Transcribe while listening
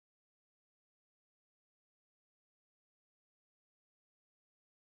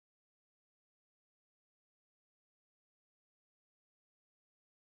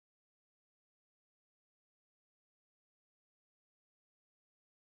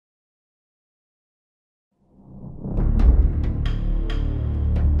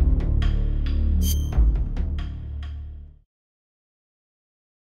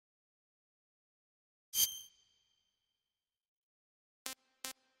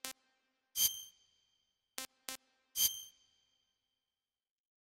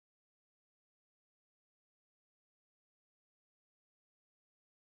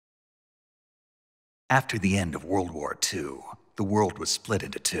After the end of World War II, the world was split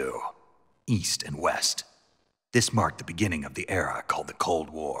into two, East and West. This marked the beginning of the era called the Cold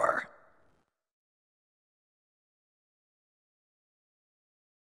War.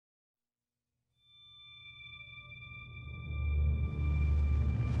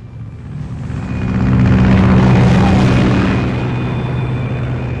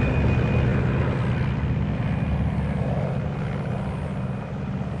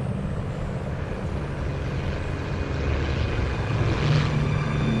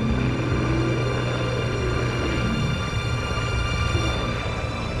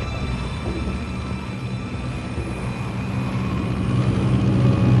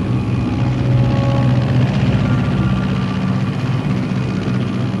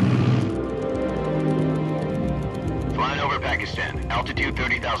 Altitude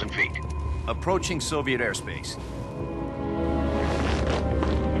 30,000 feet. Approaching Soviet airspace.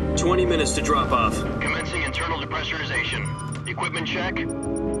 20 minutes to drop off. Commencing internal depressurization. Equipment check.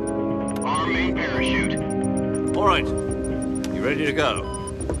 Arm main parachute. All right. You ready to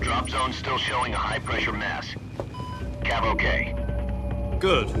go? Drop zone still showing a high pressure mass. Cav okay.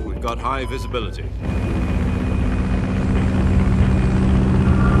 Good. We've got high visibility.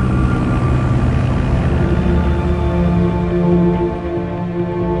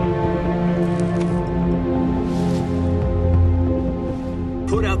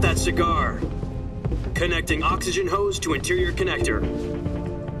 Put out that cigar. Connecting oxygen hose to interior connector.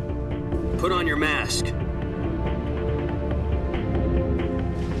 Put on your mask.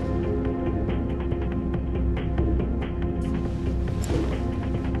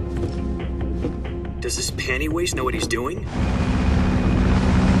 Does this panty waste know what he's doing?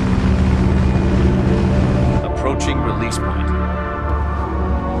 Approaching release point.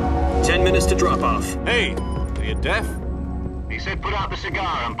 10 minutes to drop off. Hey, are you deaf? He said put out the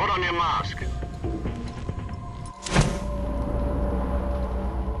cigar and put on your mask.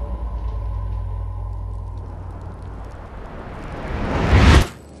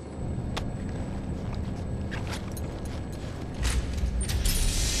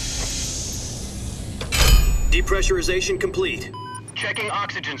 Depressurization complete. Checking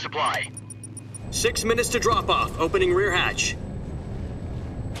oxygen supply. 6 minutes to drop off. Opening rear hatch.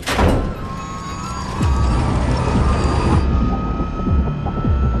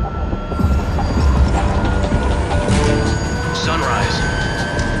 Sunrise.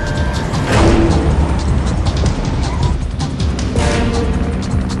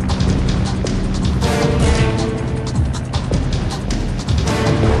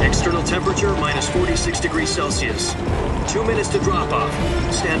 External temperature minus 46 degrees Celsius. 2 minutes to drop off.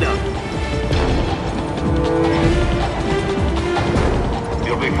 Stand up.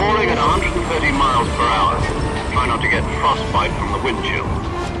 You'll be falling at 130 miles per hour. Try not to get frostbite from the wind chill.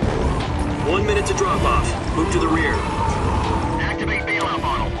 1 minute to drop off. Move to the rear. Activate bailout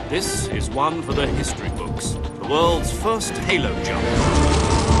model. This is one for the history books. The world's first halo jump.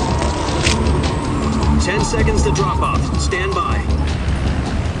 10 seconds to drop off. Stand by.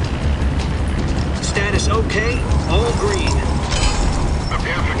 Status okay. All green.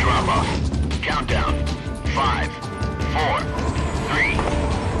 Prepare for drop-off. Countdown. 5, 4, 3,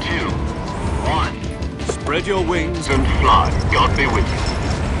 2, 1. Spread your wings And fly. God be with you.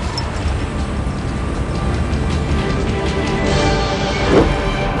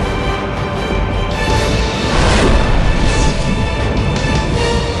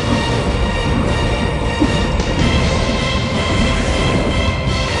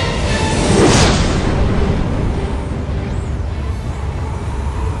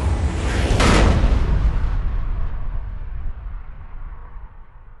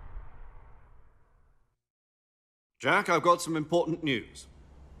 Jack, I've got some important news.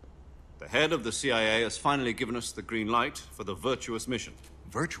 The head of the CIA has finally given us the green light for the virtuous mission.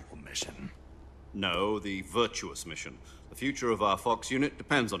 Virtual mission? No, the virtuous mission. The future of our Fox unit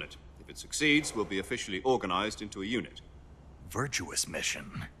depends on it. If it succeeds, we'll be officially organized into a unit. Virtuous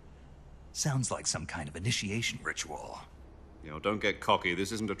mission? Sounds like some kind of initiation ritual. You know, don't get cocky.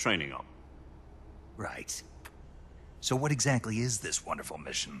 This isn't a training op. Right. So what exactly is this wonderful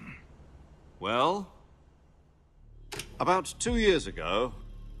mission? Well, about 2 years ago,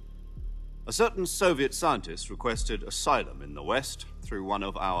 a certain Soviet scientist requested asylum in the West through one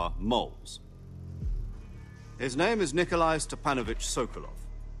of our moles. His name is Nikolai Stepanovich Sokolov.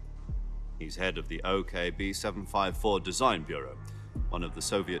 He's head of the OKB 754 Design Bureau, one of the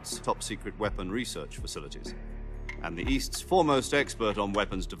Soviets' top-secret weapon research facilities, and the East's foremost expert on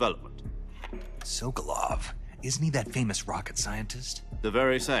weapons development. Sokolov? Isn't he that famous rocket scientist? The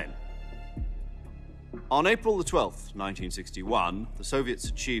very same. On April the 12th, 1961, the Soviets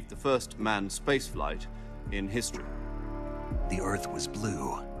achieved the first manned spaceflight in history. The Earth was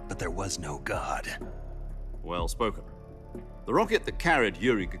blue, but there was no God. Well spoken. The rocket that carried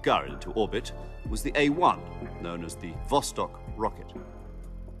Yuri Gagarin into orbit was the A-1, known as the Vostok rocket.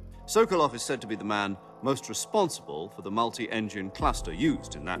 Sokolov is said to be the man most responsible for the multi-engine cluster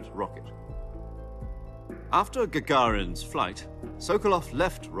used in that rocket. After Gagarin's flight, Sokolov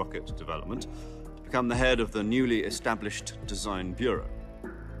left rocket development to become the head of the newly established Design Bureau.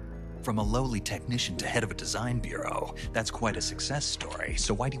 From a lowly technician to head of a design bureau, that's quite a success story,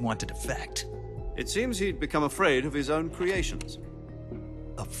 so why do you want to defect? It seems he'd become afraid of his own creations.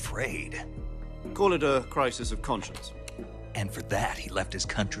 Afraid? Call it a crisis of conscience. And for that, he left his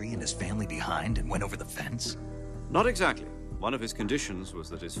country and his family behind and went over the fence? Not exactly. One of his conditions was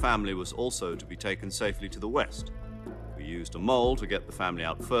that his family was also to be taken safely to the west. We used a mole to get the family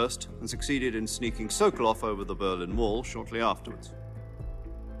out first and succeeded in sneaking Sokolov over the Berlin Wall shortly afterwards.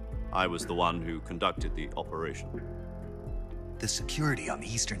 I was the one who conducted the operation. The security on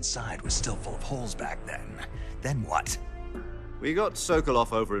the eastern side was still full of holes back then. Then what? We got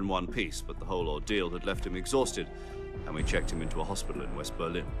Sokolov over in one piece, but the whole ordeal had left him exhausted, and we checked him into a hospital in West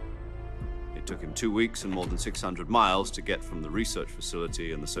Berlin. It took him 2 weeks and more than 600 miles to get from the research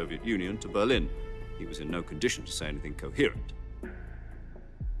facility in the Soviet Union to Berlin. He was in no condition to say anything coherent.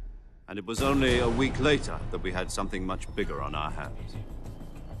 And it was only a week later that we had something much bigger on our hands.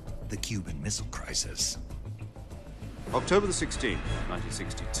 The Cuban Missile Crisis. October the 16th,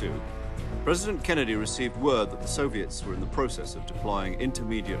 1962, President Kennedy received word that the Soviets were in the process of deploying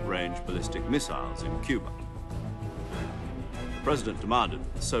intermediate-range ballistic missiles in Cuba. The President demanded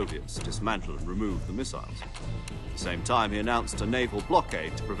that the Soviets dismantle and remove the missiles. At the same time, he announced a naval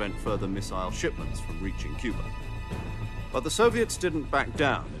blockade to prevent further missile shipments from reaching Cuba. But the Soviets didn't back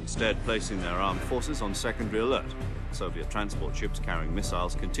down, instead placing their armed forces on secondary alert. Soviet transport ships carrying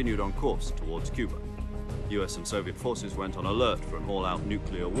missiles continued on course towards Cuba. US and Soviet forces went on alert for an all-out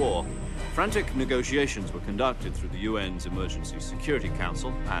nuclear war. Frantic negotiations were conducted through the UN's Emergency Security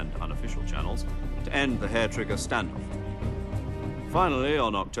Council and unofficial channels to end the hair-trigger standoff. Finally,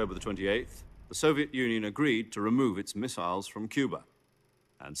 on October the 28th, the Soviet Union agreed to remove its missiles from Cuba,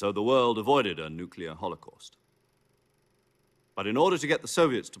 and so the world avoided a nuclear holocaust. But in order to get the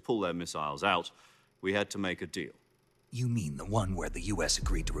Soviets to pull their missiles out, we had to make a deal. You mean the one where the US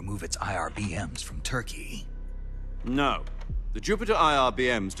agreed to remove its IRBMs from Turkey? No. The Jupiter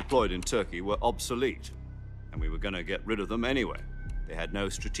IRBMs deployed in Turkey were obsolete, and we were going to get rid of them anyway. They had no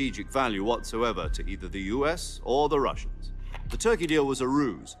strategic value whatsoever to either the US or the Russians. The Turkey deal was a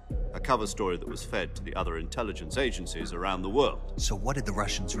ruse, a cover story that was fed to the other intelligence agencies around the world. So what did the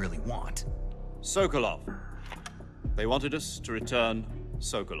Russians really want? Sokolov. They wanted us to return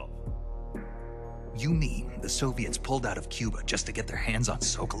Sokolov. You mean the Soviets pulled out of Cuba just to get their hands on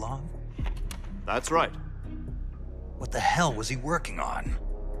Sokolov? That's right. What the hell was he working on?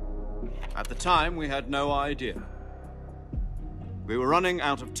 At the time, we had no idea. We were running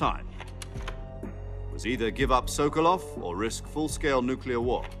out of time. It was either give up Sokolov or risk full-scale nuclear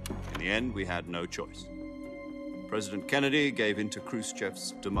war. In the end, we had no choice. President Kennedy gave in to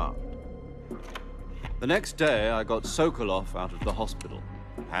Khrushchev's demand. The next day, I got Sokolov out of the hospital,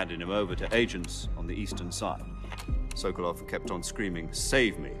 handing him over to agents on the eastern side. Sokolov kept on screaming,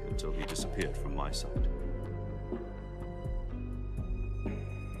 "Save me," until he disappeared from my sight.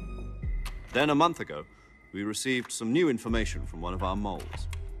 Then, a month ago, we received some new information from one of our moles.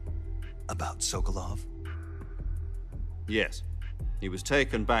 About Sokolov? Yes. He was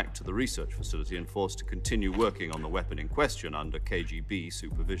taken back to the research facility and forced to continue working on the weapon in question under KGB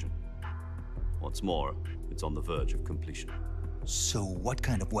supervision. What's more, it's on the verge of completion. So what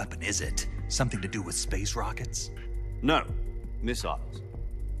kind of weapon is it? Something to do with space rockets? No, missiles.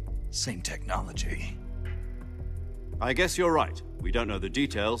 Same technology. I guess you're right. We don't know the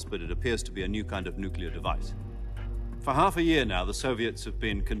details, but it appears to be a new kind of nuclear device. For half a year now, the Soviets have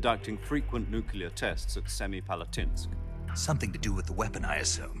been conducting frequent nuclear tests at Semipalatinsk. Something to do with the weapon, I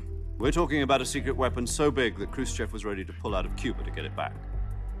assume. We're talking about a secret weapon so big that Khrushchev was ready to pull out of Cuba to get it back.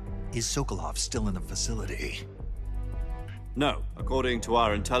 Is Sokolov still in the facility? No. According to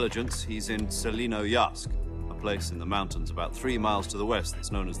our intelligence, he's in Selinoyarsk, a place in the mountains about 3 miles to the west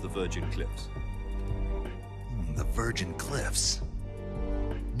that's known as the Virgin Cliffs. The Virgin Cliffs.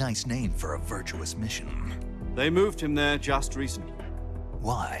 Nice name for a virtuous mission. They moved him there just recently.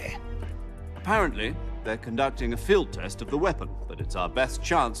 Why? Apparently, they're conducting a field test of the weapon, but it's our best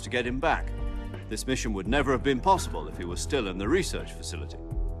chance to get him back. This mission would never have been possible if he was still in the research facility.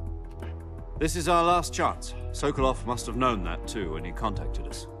 This is our last chance. Sokolov must have known that too when he contacted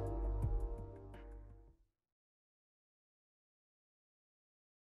us.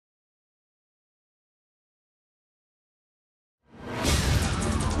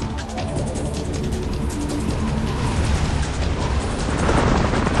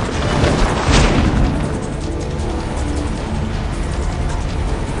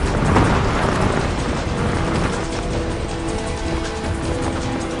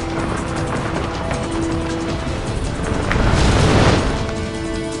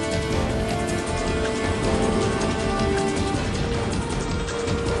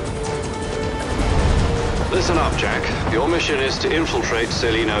 mission is to infiltrate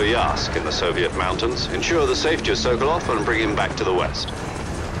Selino Yask in the Soviet mountains, ensure the safety of Sokolov, and bring him back to the West.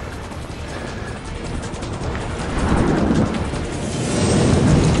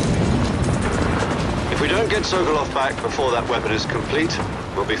 If we don't get Sokolov back before that weapon is complete,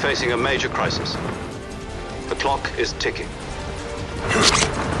 we'll be facing a major crisis. The clock is ticking.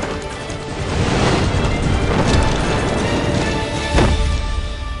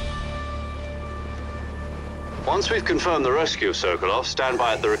 Once we've confirmed the rescue of Sokolov, stand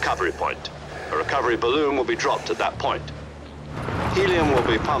by at the recovery point. A recovery balloon will be dropped at that point. Helium will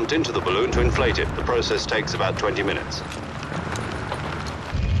be pumped into the balloon to inflate it. The process takes about 20 minutes.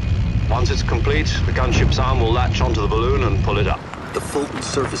 Once it's complete, the gunship's arm will latch onto the balloon and pull it up. The Fulton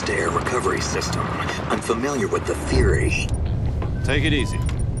surface-to-air recovery system. I'm familiar with the theory. Take it easy.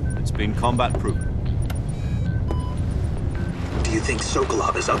 It's been combat-proven. Do you think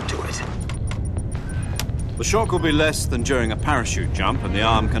Sokolov is up to it? The shock will be less than during a parachute jump, and the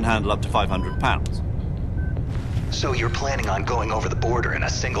arm can handle up to 500 pounds. So you're planning on going over the border in a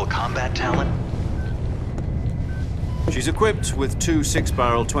single combat Talon? She's equipped with two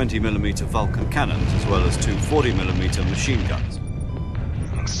 6-barrel 20mm Vulcan cannons, as well as two 40mm machine guns.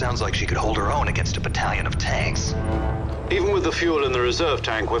 Sounds like she could hold her own against a battalion of tanks. Even with the fuel in the reserve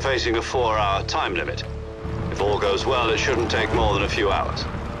tank, we're facing a 4-hour time limit. If all goes well, it shouldn't take more than a few hours.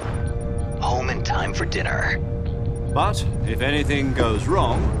 Home in time for dinner. But if anything goes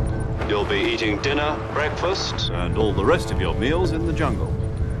wrong, you'll be eating dinner, breakfast, and all the rest of your meals in the jungle.